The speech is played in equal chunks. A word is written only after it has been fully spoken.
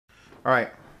All right.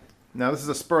 Now this is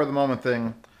a spur of the moment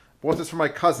thing. Bought this for my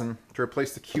cousin to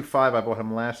replace the Q5 I bought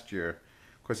him last year.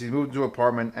 Of course, he's moved into an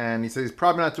apartment and he says he's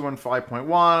probably not doing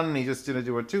 5.1. He's just gonna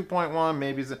do a 2.1.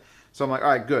 Maybe. So I'm like, all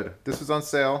right, good. This was on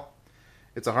sale.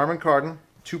 It's a Harman Kardon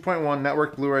 2.1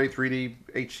 network Blu-ray 3D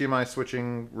HDMI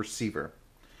switching receiver,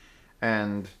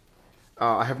 and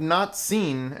I have not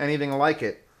seen anything like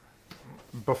it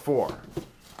before.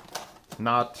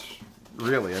 Not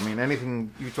really. I mean,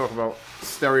 anything you talk about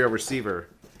stereo receiver,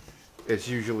 it's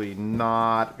usually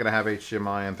not going to have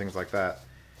HDMI and things like that.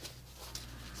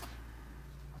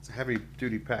 It's a heavy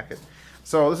duty packet.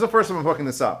 So this is the first time I'm hooking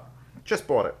this up. Just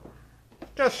bought it.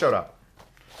 Just showed up.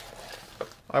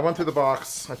 I went through the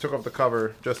box. I took off the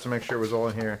cover just to make sure it was all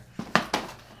in here.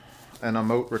 And a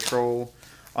remote control.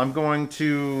 I'm going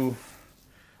to,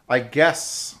 I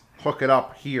guess, hook it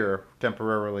up here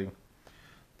temporarily.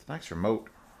 It's a nice remote.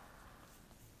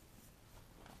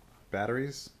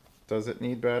 Batteries? Does it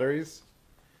need batteries?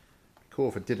 Cool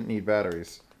if it didn't need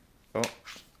batteries. Oh.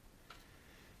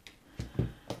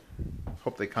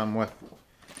 Hope they come with.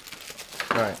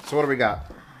 Alright, so what do we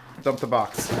got? Dump the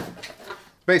box.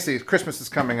 Basically, Christmas is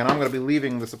coming, and I'm going to be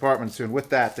leaving this apartment soon with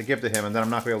that to give to him, and then I'm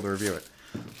not going to be able to review it.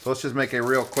 So let's just make a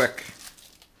real quick,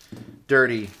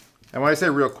 dirty, and when I say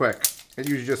real quick, it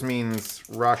usually just means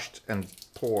rushed and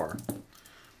poor.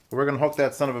 But we're going to hook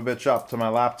that son of a bitch up to my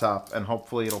laptop, and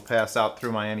hopefully it'll pass out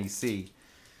through my NEC,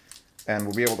 and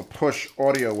we'll be able to push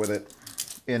audio with it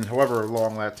in however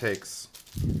long that takes.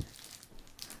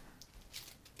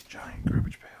 Giant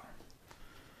garbage pail.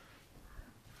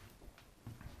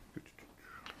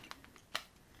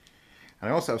 And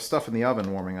I also have stuff in the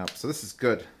oven warming up, so this is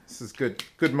good. This is good.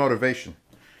 Good motivation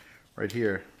right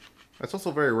here. It's also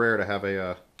very rare to have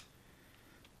a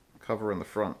cover in the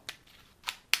front.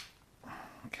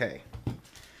 Okay.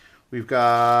 We've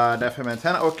got FM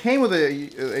antenna. Oh, it came with a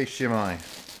HDMI.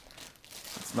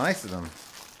 That's nice of them.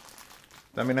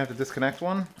 That mean I have to disconnect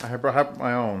one? I have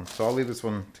my own, so I'll leave this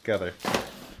one together.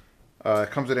 It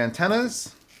comes with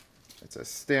antennas. It's a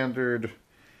standard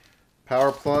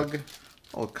power plug.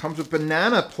 Oh, it comes with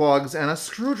banana plugs and a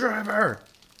screwdriver.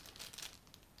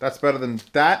 That's better than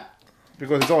that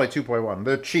because it's only 2.1.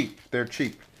 They're cheap. They're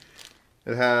cheap.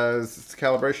 It has it's a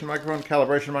calibration microphone.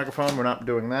 Calibration microphone. We're not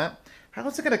doing that. How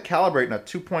is it going to calibrate in a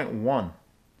 2.1?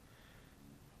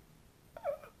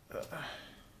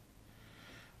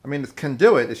 I mean, it can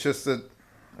do it. It's just that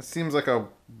it seems like a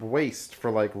waste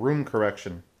for like room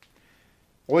correction.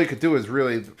 All you could do is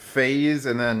really phase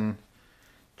and then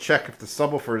check if the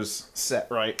subwoofer's set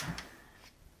right.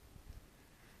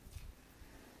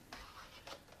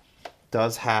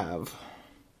 Does have.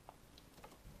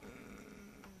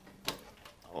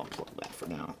 I'll unplug that for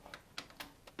now.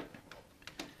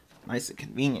 Nice and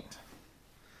convenient.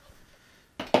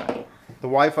 The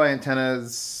Wi-Fi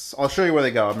antennas, I'll show you where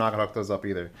they go. I'm not going to hook those up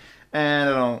either. And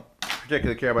I don't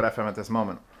particularly care about FM at this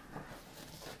moment.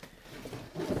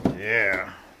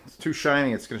 Yeah. It's too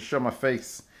shiny. It's going to show my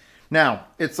face. Now,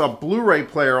 it's a Blu-ray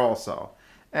player also.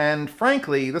 And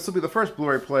frankly, this will be the first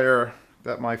Blu-ray player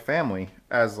that my family,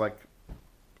 as like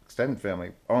extended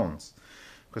family, owns.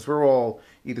 Because we're all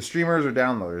either streamers or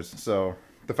downloaders. So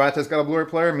the fact that it's got a Blu-ray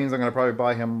player means I'm going to probably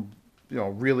buy him, you know,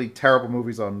 really terrible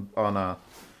movies on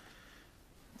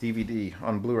DVD,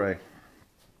 on Blu-ray.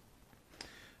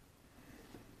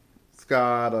 It's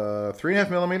got a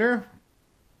 3.5mm.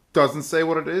 Doesn't say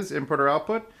what it is, input or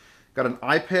output. Got an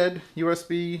iPad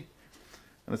USB.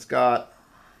 And it's got,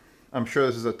 I'm sure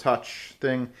this is a touch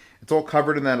thing. It's all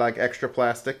covered in that like extra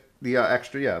plastic. The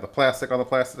the plastic on the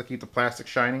plastic to keep the plastic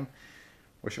shiny.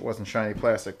 Wish it wasn't shiny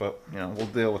plastic, but you know, we'll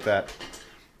deal with that.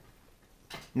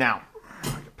 Now,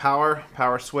 power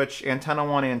switch, antenna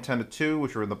 1, antenna 2,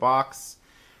 which are in the box.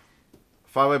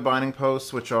 5-way binding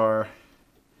posts, which are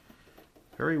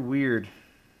very weird.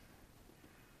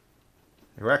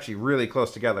 They're actually really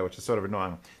close together, which is sort of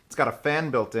annoying. It's got a fan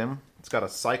built in. It's got a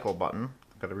cycle button.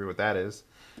 Gotta read what that is.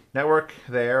 Network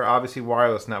there, obviously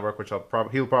wireless network, which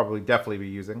he'll probably definitely be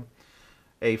using.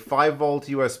 A 5-volt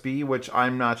USB, which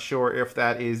I'm not sure if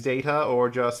that is data or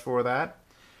just for that.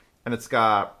 And it's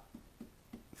got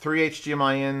 3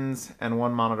 HDMI ins and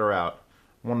 1 monitor out.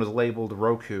 One is labeled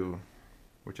Roku,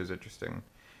 which is interesting.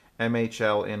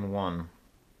 MHL in 1.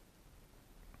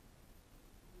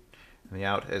 And the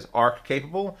out is ARC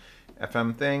capable,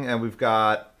 FM thing, and we've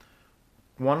got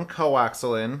 1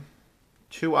 coaxial in,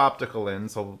 2 optical in,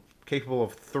 so capable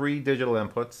of 3 digital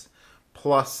inputs,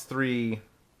 plus 3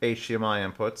 HDMI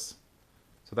inputs.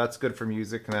 So that's good for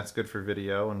music, and that's good for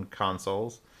video and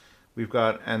consoles.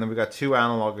 And then we've got 2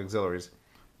 analog auxiliaries.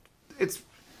 It's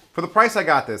for the price I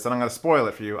got this, and I'm going to spoil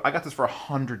it for you. I got this for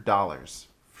 $100.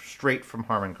 straight from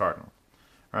Harman Kardon.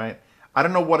 Right? I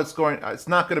don't know what it's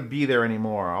not going to be there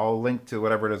anymore. I'll link to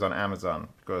whatever it is on Amazon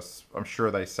because I'm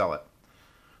sure they sell it.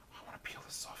 I want to peel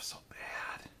this off so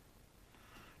bad.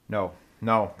 No,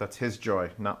 that's his joy,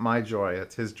 not my joy.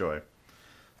 That's his joy.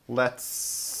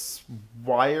 Let's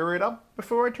wire it up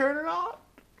before I turn it on.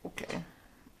 Okay.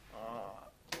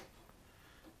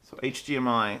 So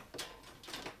HDMI.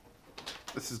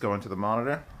 This is going to the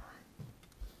monitor.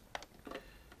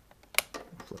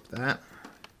 Flip that.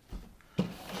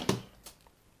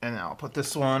 And now I'll put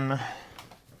this one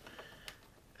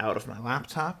out of my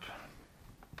laptop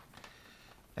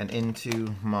and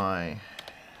into my,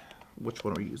 which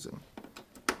one are we using?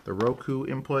 The Roku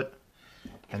input.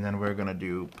 And then we're going to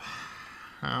do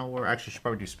power. Actually, I should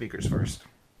probably do speakers first.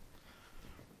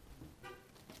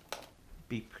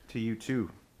 Beep to you too.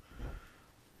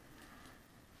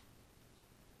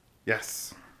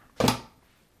 Yes.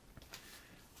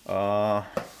 I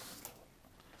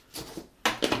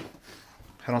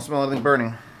don't smell anything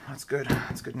burning. That's good.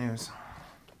 That's good news.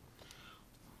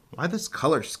 Why this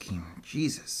color scheme?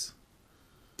 Jesus.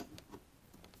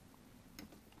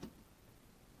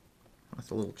 That's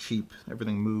a little cheap.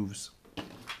 Everything moves.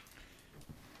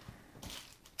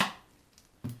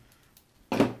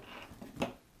 1,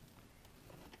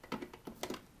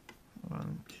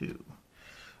 2.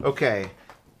 Okay.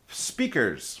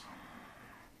 Speakers.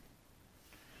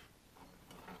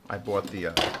 I bought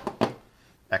the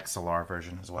XLR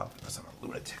version as well because I'm a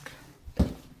lunatic.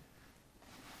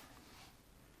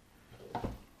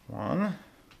 1.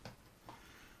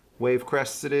 Wave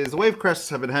crests it is. The wave crests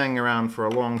have been hanging around for a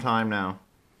long time now.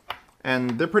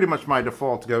 And they're pretty much my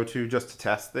default go-to just to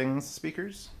test things.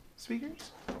 Speakers?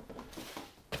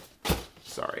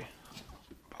 Sorry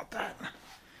about that.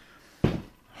 I'm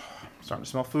starting to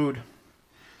smell food.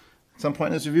 At some point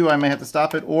in this review I may have to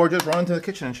stop it or just run into the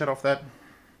kitchen and shut off that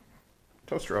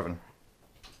toaster oven.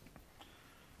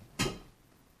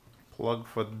 Plug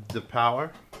for the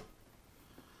power.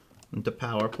 The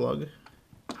power plug.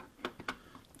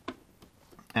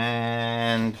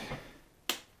 And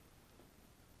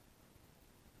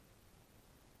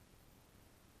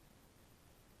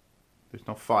there's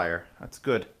no fire. That's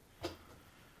good.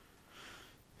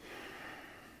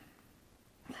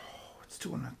 Oh, it's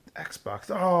doing an Xbox.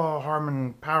 Oh,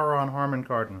 Harman, power on Harman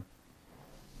Kardon.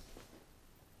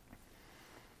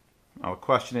 Oh, the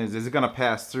question is it going to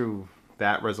pass through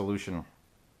that resolution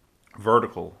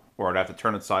vertical, or I'd have to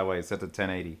turn it sideways, set to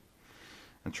 1080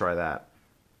 and try that.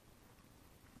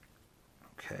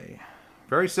 Okay,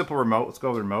 very simple remote. Let's go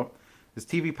with the remote. This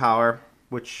TV power,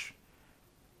 which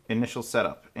initial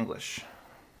setup, English.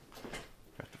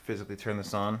 I have to physically turn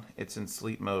this on. It's in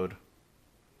sleep mode.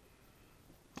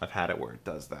 I've had it where it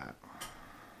does that.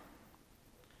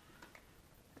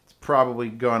 It's probably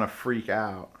gonna freak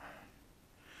out.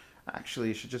 Actually,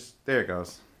 you should just, there it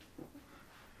goes.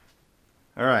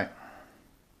 All right.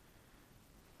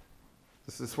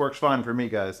 This works fine for me,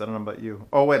 guys. I don't know about you.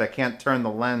 Oh, wait, I can't turn the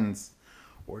lens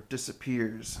or it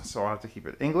disappears. So I'll have to keep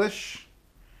it English.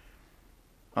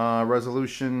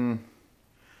 Resolution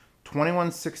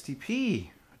 2160p.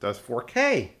 It does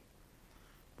 4K.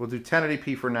 We'll do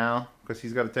 1080p for now because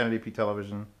he's got a 1080p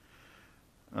television.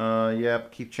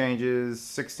 Yep, keep changes.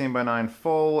 16:9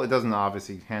 full. It doesn't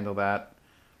obviously handle that.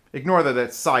 Ignore that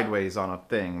it's sideways on a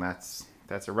thing. That's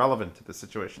irrelevant to the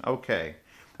situation. Okay.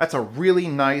 That's a really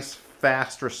nice,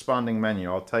 fast responding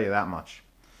menu. I'll tell you that much.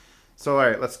 So, all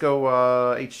right, let's go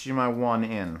HDMI 1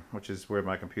 in, which is where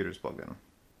my computer's plugged in.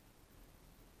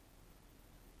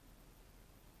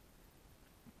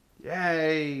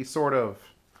 Yay, sort of.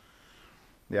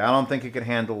 Yeah, I don't think it can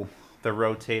handle the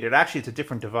rotated. Actually, it's a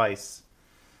different device.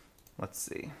 Let's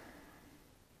see.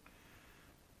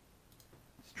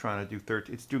 It's trying to do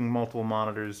 13. It's doing multiple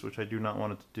monitors, which I do not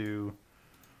want it to do.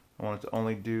 I want it to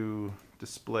only do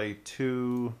display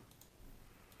 2,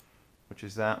 which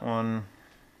is that one.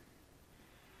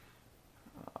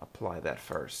 Apply that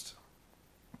first.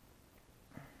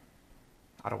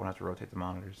 I don't want to have to rotate the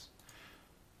monitors.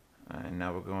 And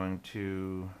now we're going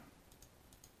to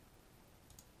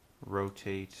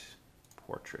rotate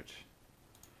portrait.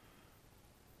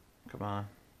 Come on.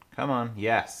 Come on.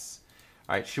 Yes.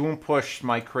 Alright, she won't push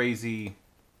my crazy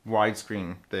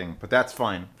widescreen thing, but that's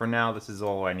fine. For now, this is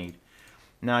all I need.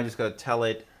 Now I just gotta tell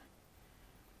it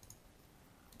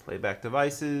playback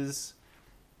devices,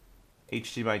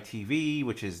 HDMI TV,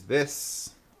 which is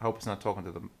this. I hope it's not talking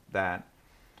to that.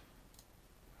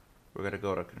 We're gonna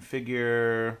go to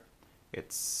configure.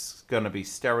 It's gonna be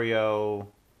stereo.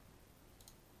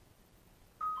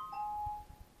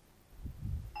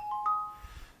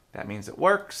 That means it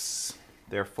works.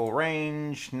 their full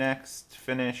range. Next,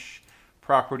 finish,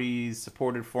 properties,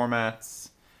 supported formats.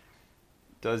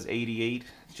 Does 88,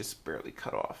 just barely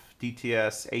cut off.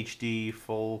 DTS, HD,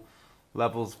 full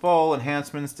levels, full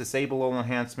enhancements, disable all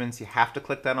enhancements. You have to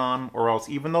click that on, or else,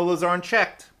 even though those aren't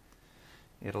checked,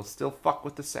 it'll still fuck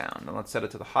with the sound. And let's set it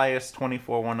to the highest,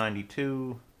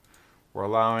 24,192. We're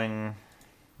allowing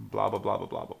blah, blah, blah, blah,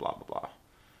 blah, blah, blah, blah,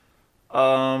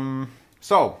 blah.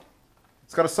 So,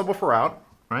 it's got a subwoofer out,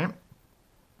 right?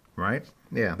 Right?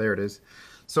 Yeah, there it is.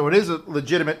 So it is a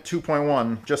legitimate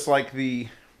 2.1, just like the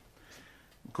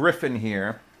Griffin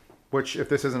here, which, if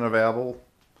this isn't available,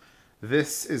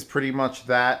 this is pretty much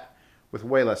that with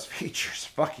way less features.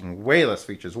 Fucking way less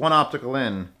features. One optical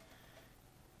in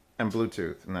and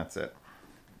Bluetooth, and that's it.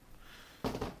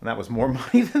 And that was more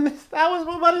money than this. That was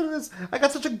more money than this. I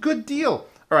got such a good deal.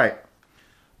 All right.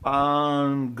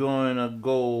 I'm gonna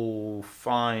go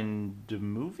find a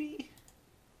movie.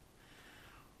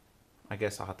 I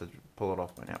guess I'll have to pull it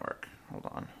off my network. Hold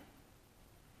on.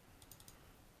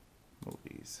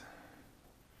 Movies.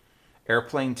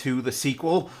 Airplane 2, the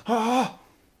sequel. Ah!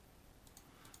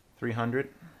 300.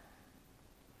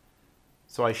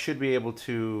 So I should be able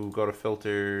to go to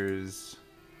filters.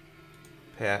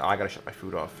 Oh, I gotta shut my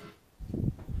food off.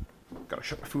 Gotta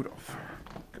shut my food off.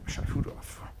 Gotta shut my food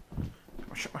off.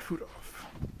 Gotta shut my food off.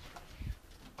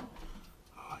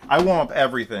 I warm up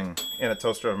everything in a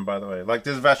toaster oven, by the way. Like,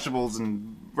 there's vegetables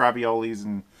and raviolis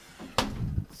and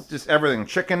just everything.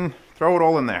 Chicken, throw it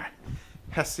all in there.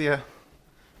 Hessia.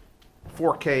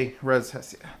 4K Res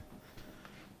Hessia.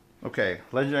 Okay,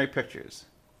 Legendary Pictures.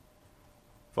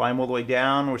 Volume all the way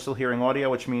down. We're still hearing audio,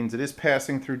 which means it is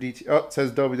passing through DT. Oh, it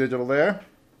says Dolby Digital there.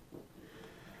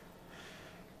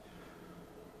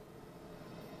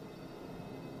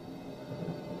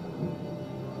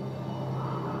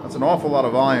 That's an awful lot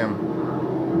of volume.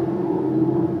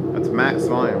 That's max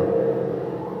volume.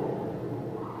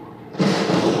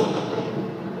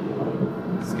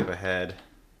 Skip ahead.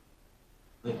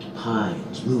 Like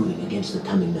pines moving against the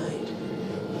coming night.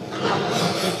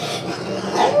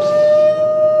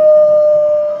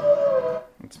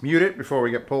 Let's mute it before we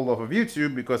get pulled off of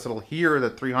YouTube, because it'll hear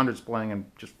that 300's playing and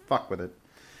just fuck with it.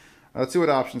 Let's see what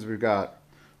options we've got.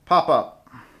 Pop-up.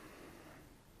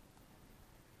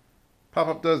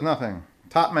 Pop-up does nothing.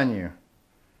 Top menu.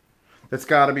 That's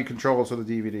got to be controls for the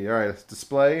DVD. All right, let's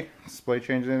display. Display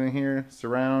changes anything here.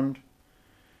 Surround.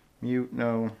 Mute,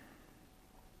 no.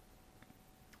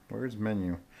 Where's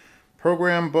menu?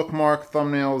 Program, bookmark,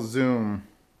 thumbnail, zoom.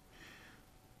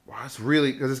 Wow, it's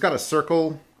really, because it's got a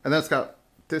circle, and then it's got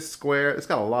this square. It's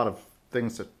got a lot of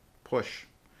things to push.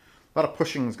 A lot of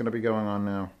pushing is going to be going on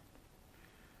now.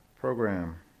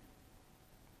 Program.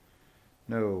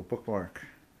 No. Bookmark.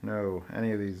 No.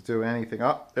 Any of these do anything.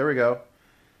 Oh, there we go.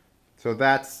 So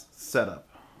that's setup.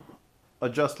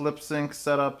 Adjust lip sync,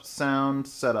 setup, sound,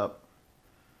 setup.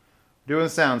 Doing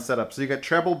sound setup. So you got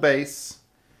treble bass.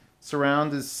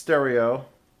 Surround is stereo,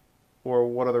 or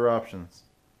what other options?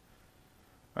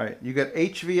 All right, you get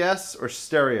HVS or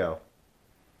stereo.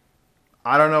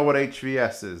 I don't know what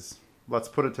HVS is. Let's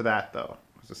put it to that, though,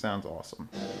 because it sounds awesome.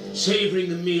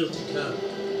 Savoring the meal to come.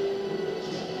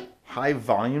 High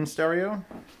volume stereo?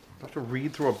 I have to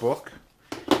read through a book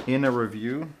in a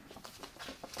review.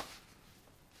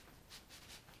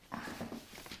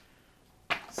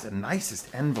 It's the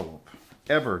nicest envelope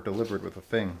ever delivered with a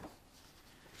thing.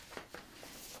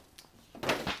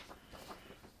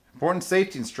 Important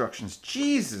safety instructions.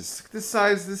 Jesus, this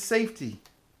size is safety.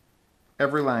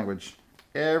 Every language.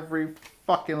 Every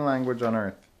fucking language on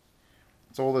earth.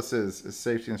 That's all this is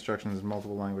safety instructions in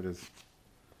multiple languages.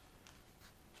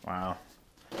 Wow.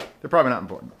 They're probably not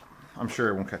important. I'm sure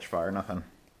it won't catch fire. Nothing.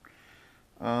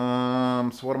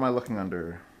 So what am I looking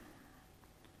under?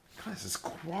 God, this is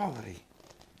quality.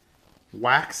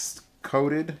 Waxed,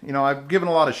 coated. You know, I've given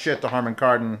a lot of shit to Harman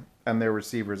Kardon and their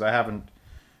receivers. I haven't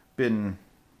been,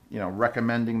 you know,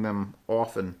 recommending them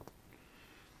often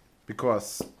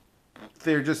because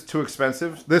they're just too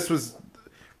expensive. This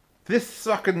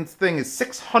fucking thing is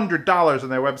 $600 on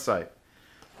their website.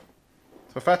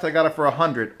 So the fact I got it for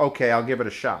 $100, okay, I'll give it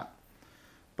a shot.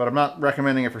 But I'm not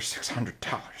recommending it for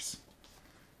 $600.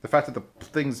 The fact that the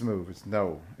things move is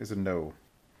a no.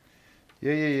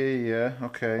 Yeah.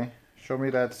 Okay. Show me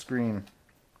that screen.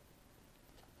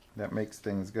 That makes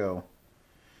things go.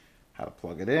 How to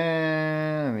plug it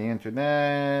in, the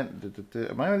internet.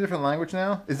 Am I in a different language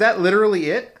now? Is that literally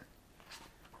it?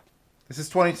 This is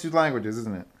 22 languages,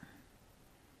 isn't it?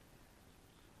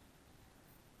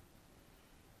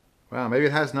 Wow, maybe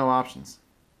it has no options.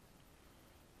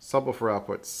 Subwoofer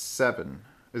output 7.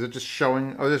 Is it just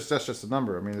showing? Oh, that's just a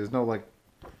number. I mean, there's no like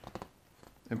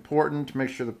Important to make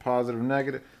sure the positive,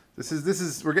 negative. This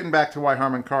is. We're getting back to why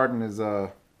Harman Kardon is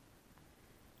a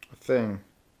thing.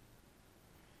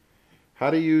 How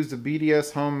to use the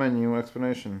BDS home menu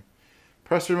explanation.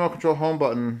 Press the remote control home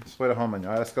button. Display the home menu.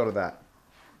 All right, let's go to that.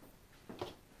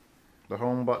 The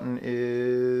home button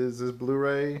is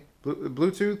Blu-ray,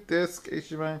 Bluetooth, disc,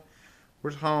 HDMI.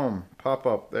 Where's home? Pop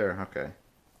up there. Okay.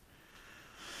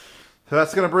 So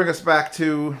that's going to bring us back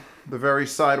to the very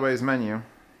sideways menu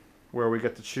where we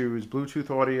get to choose Bluetooth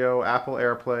audio, Apple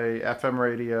AirPlay, FM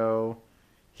radio.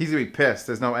 He's going to be pissed.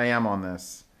 There's no AM on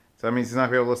this. So that means he's not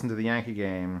going to be able to listen to the Yankee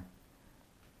game.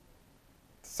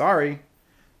 Sorry.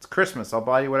 It's Christmas. I'll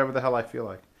buy you whatever the hell I feel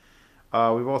like.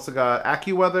 We've also got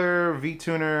AccuWeather,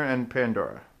 VTuner, and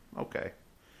Pandora. Okay.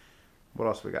 What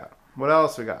else we got?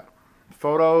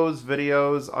 Photos,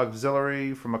 videos,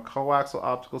 auxiliary from a coaxial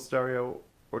optical stereo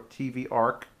or TV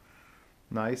ARC.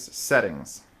 Nice.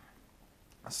 Settings.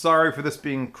 Sorry for this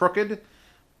being crooked.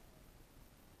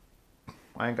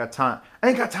 I ain't got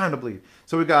time to bleed.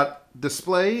 So we got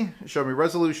display. Show me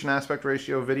resolution, aspect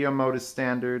ratio, video mode is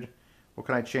standard. What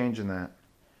can I change in that?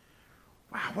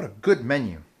 Wow, what a good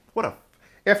menu.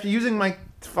 After using my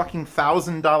fucking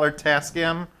 $1,000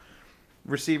 Tascam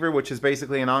receiver, which is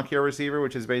basically an Onkyo receiver,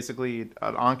 which is basically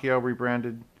an Onkyo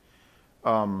rebranded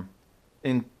Integra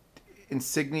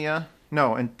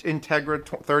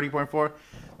 30.4.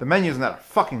 The menus in that are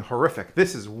fucking horrific.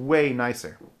 This is way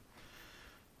nicer.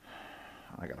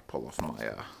 I gotta pull off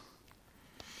my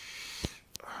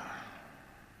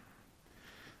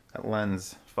that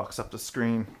lens fucks up the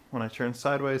screen when I turn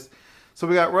sideways. So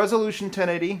we got resolution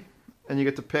 1080, and you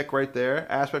get to pick right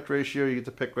there. Aspect ratio, you get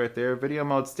to pick right there. Video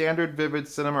mode, standard, vivid,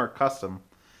 cinema, or custom.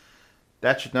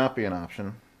 That should not be an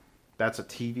option. That's a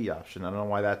TV option. I don't know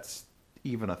why that's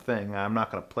even a thing. I'm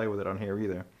not going to play with it on here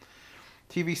either.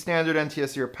 TV standard,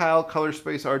 NTSC or PAL, color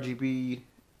space, RGB,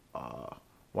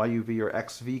 YUV or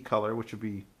XV color, which would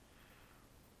be...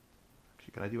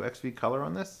 Can I do XV color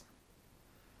on this?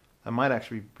 That might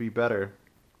actually be better.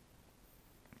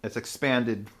 It's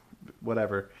expanded,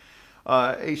 whatever.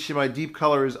 HDMI deep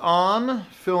color is on.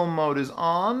 Film mode is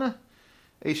on.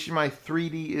 HDMI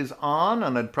 3D is on,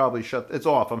 and I'd probably it's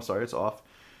off. I'm sorry, it's off.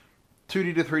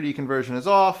 2D to 3D conversion is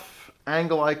off.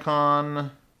 Angle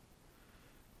icon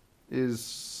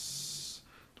is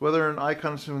whether an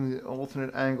icon is from the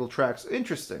alternate angle tracks.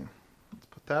 Interesting. Let's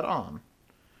put that on.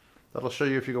 That'll show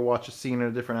you if you go watch a scene at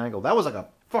a different angle. That was like a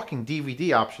fucking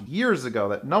DVD option years ago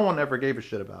that no one ever gave a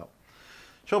shit about.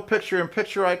 Show picture and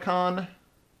picture icon.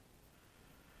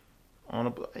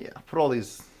 Put all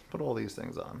these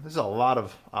things on. This is a lot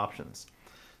of options.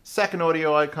 Second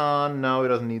audio icon. No, it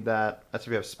doesn't need that. That's if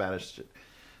you have Spanish shit.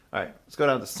 All right, let's go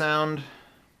down to sound.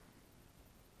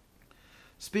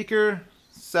 Speaker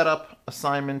setup,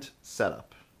 assignment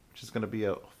setup, which is going to be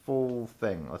a full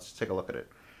thing. Let's take a look at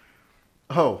it.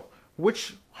 Oh,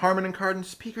 which Harman and Kardon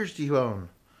speakers do you own?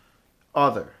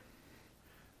 Other.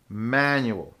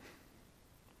 Manual.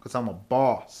 Because I'm a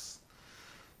boss.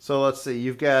 So let's see.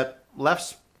 You've got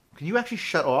left. Can you actually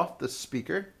shut off the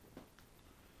speaker?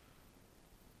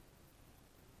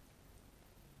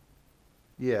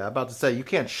 Yeah, about to say, you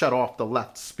can't shut off the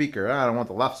left speaker. I don't want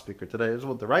the left speaker today. I just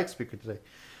want the right speaker today.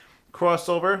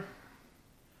 Crossover.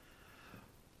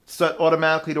 Set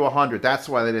automatically to 100. That's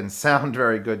why they didn't sound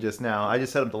very good just now. I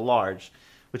just set them to large,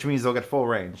 which means they'll get full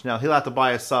range. Now, he'll have to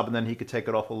buy a sub, and then he could take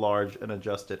it off a large and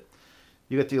adjust it.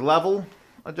 You get the level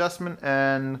adjustment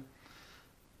and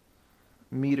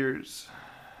meters.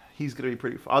 He's going to be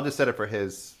pretty... I'll just set it for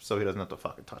his so he doesn't have to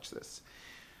fucking touch this.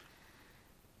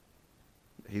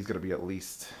 He's going to be at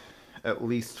least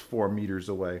 4 meters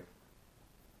away.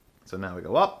 So now we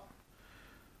go up.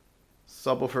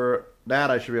 Subwoofer, that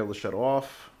I should be able to shut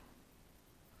off.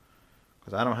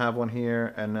 Because I don't have one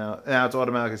here. And now it's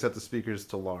automatically set the speakers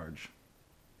to large.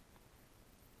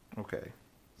 Okay.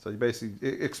 So you basically...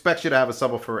 It expects you to have a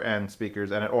subwoofer and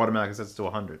speakers, and it automatically sets it to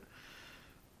 100.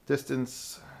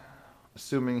 Distance,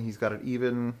 assuming he's got it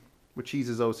even, which he's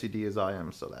as OCD as I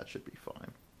am, so that should be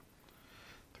fine.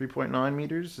 3.9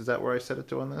 meters, is that where I set it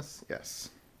to on this? Yes.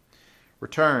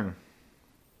 Return.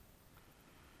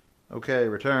 Okay,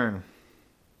 return.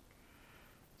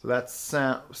 So that's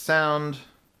sound,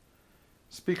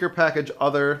 speaker package,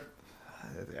 other.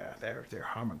 There,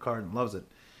 Harman Kardon loves it.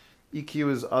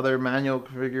 EQ is other, manual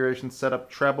configuration,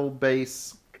 setup, treble,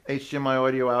 bass, HDMI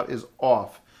audio out is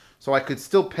off. So I could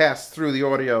still pass through the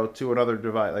audio to another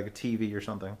device, like a TV or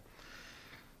something.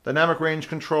 Dynamic range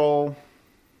control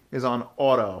is on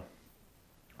auto.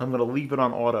 I'm going to leave it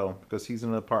on auto because he's in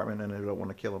an apartment and I don't want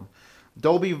to kill him.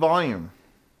 Dolby volume.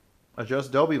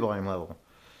 Adjust Dolby volume level.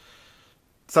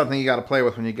 something you got to play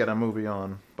with when you get a movie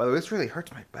on. By the way, this really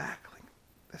hurts my back. Like,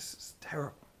 this is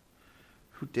terrible.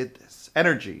 Who did this?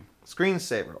 Energy.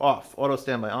 Screensaver. Off. Auto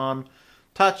standby on.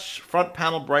 Touch. Front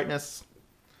panel brightness.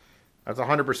 That's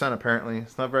 100% apparently.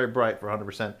 It's not very bright for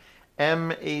 100%.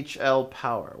 MHL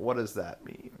power. What does that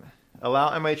mean? Allow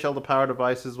MHL to power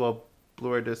devices while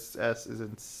Blu-ray Disc S is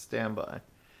in standby.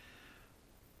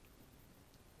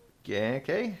 Yeah,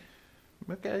 okay.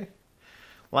 Okay.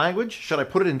 Language. Should I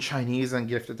put it in Chinese and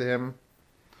gift it to him?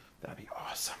 That'd be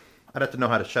awesome. I'd have to know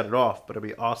how to shut it off, but it'd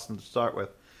be awesome to start with.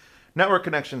 Network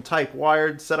connection. Type.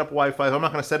 Wired. Set up Wi-Fi. I'm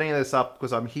not going to set any of this up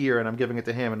because I'm here and I'm giving it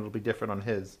to him and it'll be different on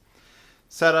his.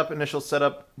 Setup. Initial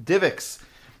setup. DivX.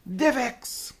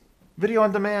 DivX! Video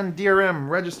on demand. DRM.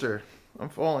 Register. I'm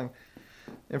falling.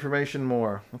 Information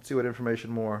more. Let's see what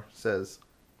information more says.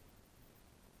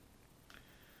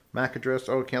 MAC address.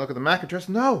 Oh, can't look at the MAC address.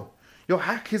 No! You'll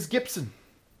hack his Gibson.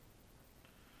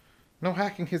 No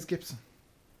hacking his Gibson.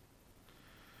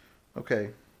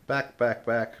 Okay. Back.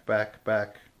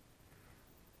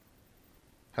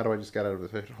 How do I just get out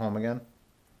of the home again?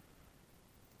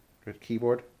 Hit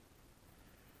keyboard.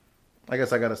 I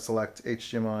guess I gotta select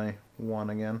HDMI 1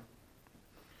 again.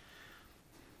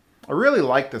 I really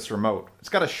like this remote. It's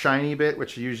got a shiny bit,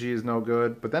 which usually is no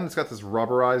good, but then it's got this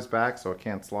rubberized back, so it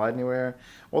can't slide anywhere.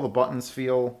 All the buttons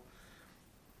feel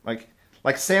like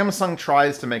Samsung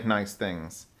tries to make nice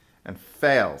things and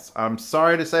fails. I'm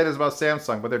sorry to say this about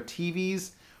Samsung, but their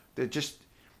TVs, they're just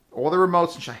all the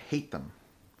remotes, and I hate them.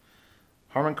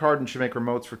 Harman Kardon should make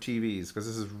remotes for TVs because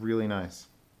this is really nice.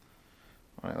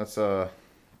 All right, let's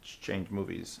change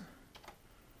movies.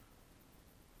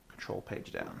 Control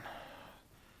page down.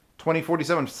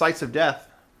 2047 Sights of Death.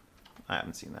 I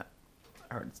haven't seen that.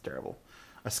 I heard it's terrible.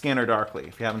 A Scanner Darkly.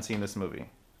 If you haven't seen this movie,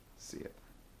 see it.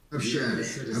 Сообщали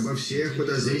обо всех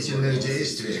подозрительных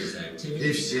действиях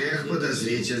и всех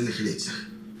подозрительных лицах.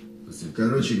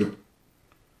 Короче говоря.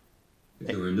 If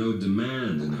there were no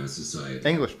demand in our society,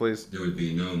 English, please. There would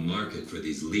be no market for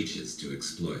these leeches to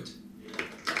exploit.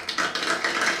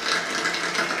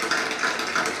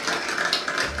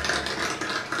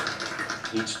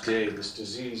 Each day, this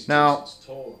disease Now, takes its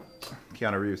toll on us.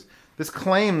 Keanu Reeves. This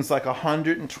claims like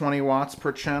 120 watts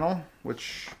per channel,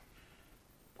 which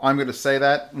I'm going to say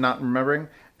that, not remembering.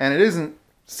 And it isn't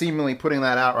seemingly putting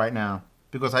that out right now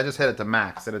because I just hit it to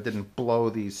max and it didn't blow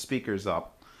these speakers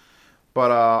up. But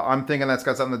I'm thinking that's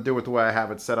got something to do with the way I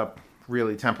have it set up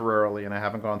really temporarily and I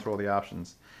haven't gone through all the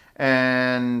options.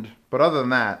 But other than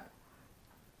that,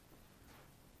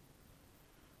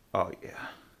 oh yeah.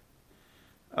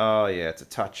 Oh yeah, it's a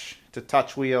touch. It's a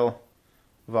touch wheel.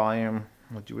 Volume.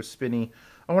 I'll do a spinny.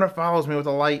 Oh, when it follows me with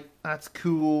a light. That's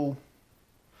cool.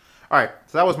 Alright,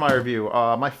 so that was my review.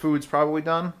 My food's probably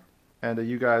done. And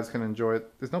you guys can enjoy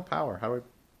it. There's no power. How would...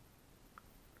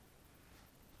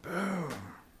 Boom.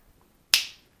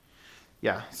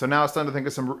 Yeah, so now it's time to think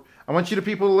of some... I want you to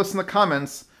people to listen to the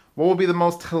comments. What will be the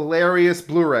most hilarious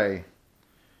Blu-ray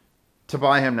to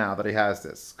buy him now that he has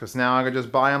this? Because now I could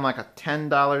just buy him like a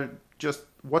 $10... Just,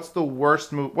 what's the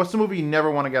worst movie? What's the movie you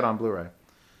never want to get on Blu-ray?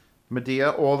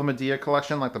 Medea, all the Medea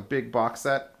collection, like the big box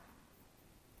set.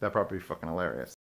 That'd probably be fucking hilarious.